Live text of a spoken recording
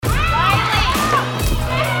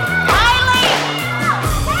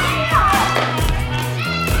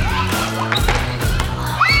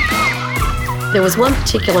There was one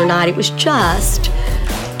particular night, it was just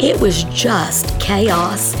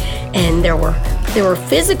chaos, and there were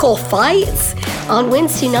physical fights on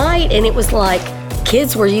Wednesday night, and it was like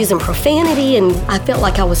kids were using profanity, and I felt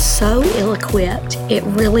like I was so ill-equipped. It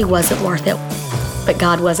really wasn't worth it, but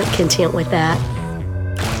God wasn't content with that.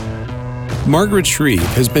 Margaret Shreve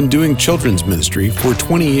has been doing children's ministry for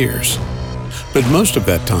 20 years, but most of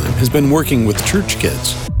that time has been working with church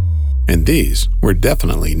kids. And these were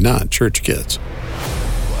definitely not church kids.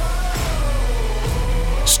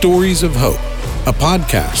 Stories of Hope, a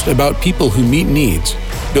podcast about people who meet needs,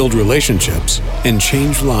 build relationships, and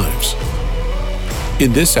change lives.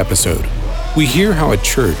 In this episode, we hear how a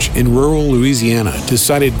church in rural Louisiana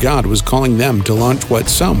decided God was calling them to launch what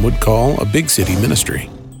some would call a big city ministry.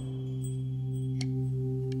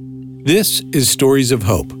 This is Stories of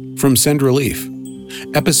Hope from Send Relief,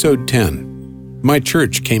 Episode 10, My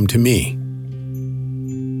Church Came to Me.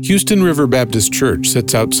 Houston River Baptist Church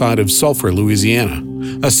sits outside of Sulphur, Louisiana,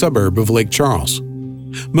 a suburb of Lake Charles.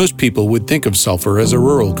 Most people would think of Sulphur as a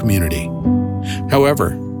rural community.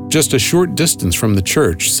 However, just a short distance from the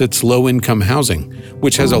church sits low-income housing,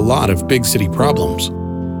 which has a lot of big city problems.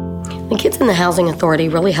 The kids in the Housing Authority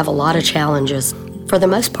really have a lot of challenges. For the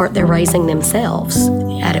most part, they're raising themselves.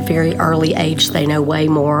 At a very early age, they know way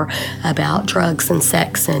more about drugs and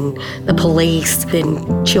sex and the police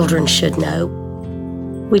than children should know.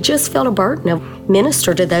 We just felt a burden to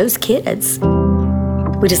minister to those kids.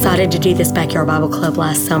 We decided to do this Backyard Bible Club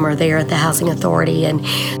last summer there at the Housing Authority, and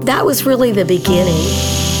that was really the beginning.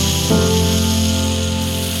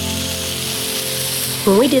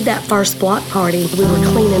 When we did that first block party, we were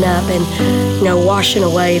cleaning up and, washing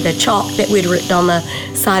away the chalk that we'd written on the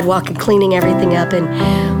sidewalk and cleaning everything up.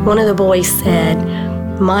 And one of the boys said,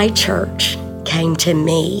 "My church came to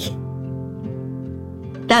me."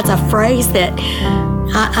 That's a phrase that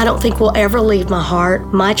I don't think will ever leave my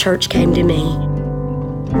heart. My church came to me.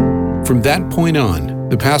 From that point on,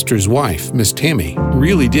 the pastor's wife, Miss Tammy,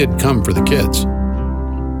 really did come for the kids.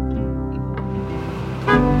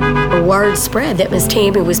 Word spread that Miss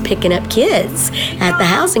Tammy was picking up kids at the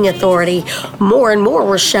Housing Authority. More and more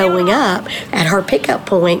were showing up at her pickup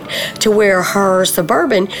point to where her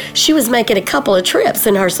Suburban, she was making a couple of trips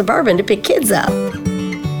in her Suburban to pick kids up.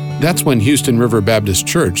 That's when Houston River Baptist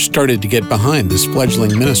Church started to get behind this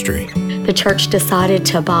fledgling ministry. The church decided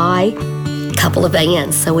to buy a couple of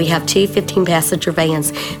vans. So we have two 15-passenger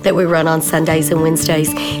vans that we run on Sundays and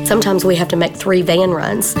Wednesdays. Sometimes we have to make 3 van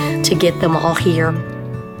runs to get them all here.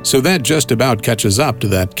 So that just about catches up to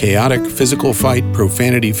that chaotic, physical fight,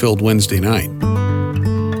 profanity-filled Wednesday night.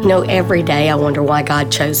 Every day I wonder why God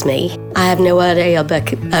chose me. I have no idea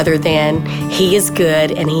other than He is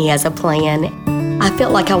good and He has a plan. I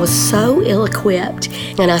felt like I was so ill-equipped,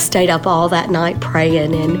 and I stayed up all that night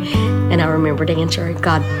praying, and I remembered answering.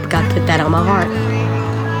 God put that on my heart.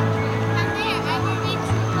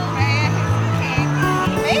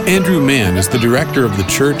 Andrew Mann is the director of the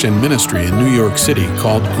church and ministry in New York City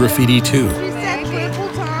called Graffiti 2.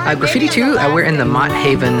 Graffiti 2, we're in the Mott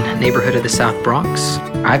Haven neighborhood of the South Bronx.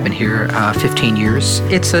 I've been here 15 years.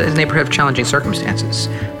 It's a neighborhood of challenging circumstances.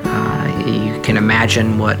 You can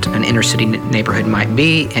imagine what an inner city neighborhood might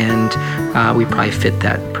be, and we probably fit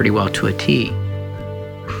that pretty well to a T.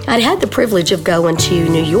 I'd had the privilege of going to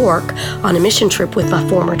New York on a mission trip with my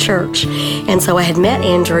former church. And so I had met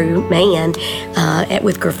Andrew Mann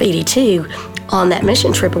with Graffiti 2 on that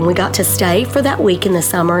mission trip, and we got to stay for that week in the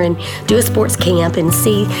summer and do a sports camp and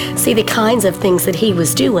see the kinds of things that he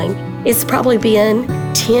was doing. It's probably been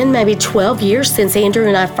 10, maybe 12 years since Andrew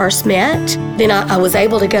and I first met. Then I was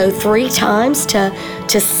able to go 3 times to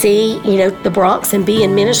see, the Bronx and be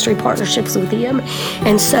in ministry partnerships with him.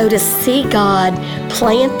 And so to see God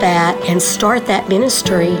plant that and start that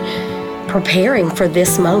ministry, preparing for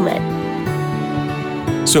this moment.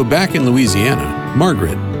 So back in Louisiana,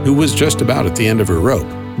 Margaret, who was just about at the end of her rope,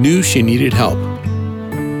 knew she needed help.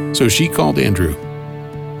 So she called Andrew.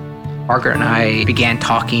 Margaret and I began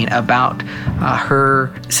talking about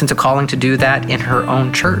her sense of calling to do that in her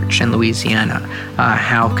own church in Louisiana.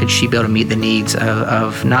 How could she be able to meet the needs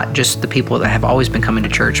of not just the people that have always been coming to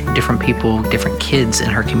church, but different people, different kids in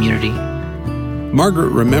her community. Margaret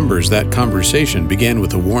remembers that conversation began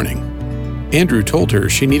with a warning. Andrew told her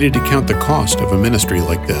she needed to count the cost of a ministry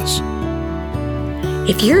like this.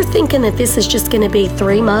 If you're thinking that this is just going to be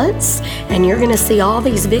 3 months and you're going to see all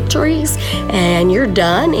these victories and you're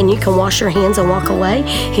done and you can wash your hands and walk away,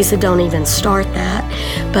 he said, don't even start that.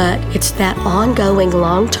 But it's that ongoing,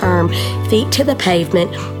 long-term, feet to the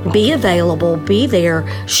pavement, be available, be there,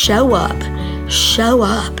 show up,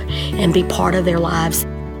 and be part of their lives.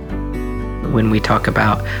 When we talk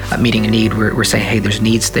about meeting a need, we're saying, hey, there's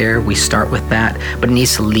needs there. We start with that, but it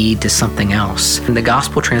needs to lead to something else. And the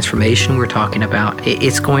gospel transformation we're talking about,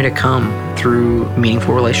 it's going to come through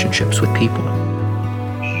meaningful relationships with people.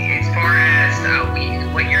 As far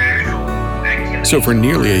as what your actual activity. So for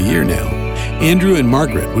nearly a year now, Andrew and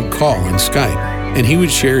Margaret would call on Skype, and he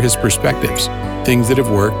would share his perspectives, things that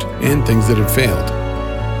have worked and things that have failed.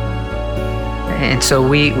 And so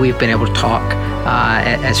we've been able to talk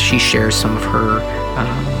as she shares some of her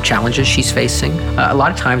challenges she's facing. A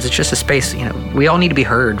lot of times it's just a space, we all need to be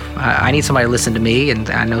heard. I need somebody to listen to me, and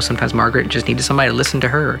I know sometimes Margaret just needed somebody to listen to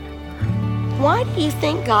her. Why do you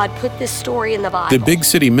think God put this story in the Bible? The big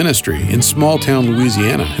city ministry in small-town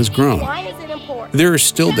Louisiana has grown. Why is it important? There are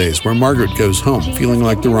still days where Margaret goes home feeling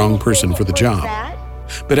like the wrong person for the job.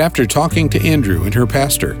 But after talking to Andrew and her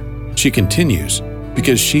pastor, she continues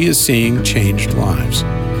because she is seeing changed lives.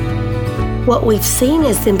 What we've seen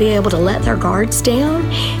is them be able to let their guards down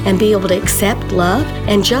and be able to accept love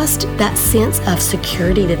and just that sense of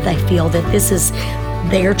security that they feel that this is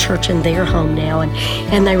their church and their home now,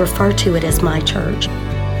 and they refer to it as my church.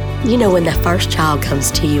 When the first child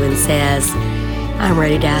comes to you and says, I'm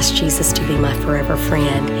ready to ask Jesus to be my forever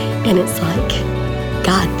friend, and it's like,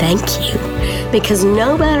 God, thank you, because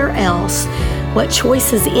no matter else, what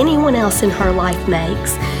choices anyone else in her life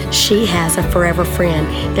makes, she has a forever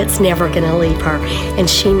friend that's never going to leave her, and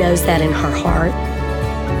she knows that in her heart.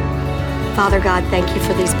 Father God, thank you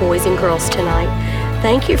for these boys and girls tonight.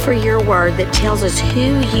 Thank you for your word that tells us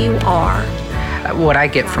who you are. What I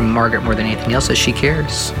get from Margaret more than anything else is she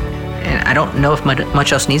cares. And I don't know if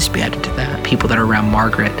much else needs to be added to that. People that are around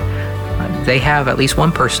Margaret, they have at least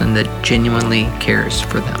one person that genuinely cares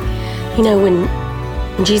for them.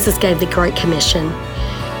 When Jesus gave the Great Commission,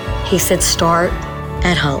 he said, start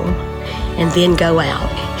at home and then go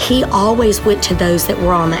out. He always went to those that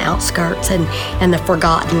were on the outskirts and the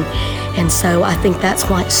forgotten. And so I think that's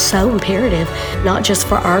why it's so imperative, not just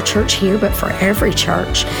for our church here, but for every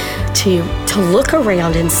church, to look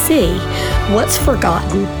around and see what's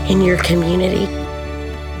forgotten in your community.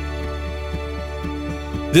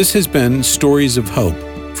 This has been Stories of Hope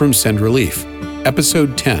from Send Relief,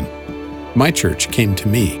 Episode 10, My Church Came to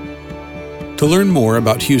Me. To learn more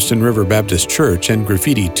about Houston River Baptist Church and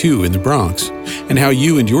Graffiti 2 in the Bronx, and how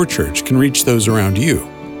you and your church can reach those around you,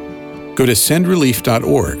 go to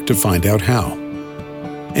sendrelief.org to find out how.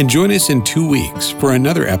 And join us in 2 weeks for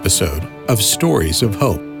another episode of Stories of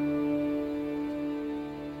Hope.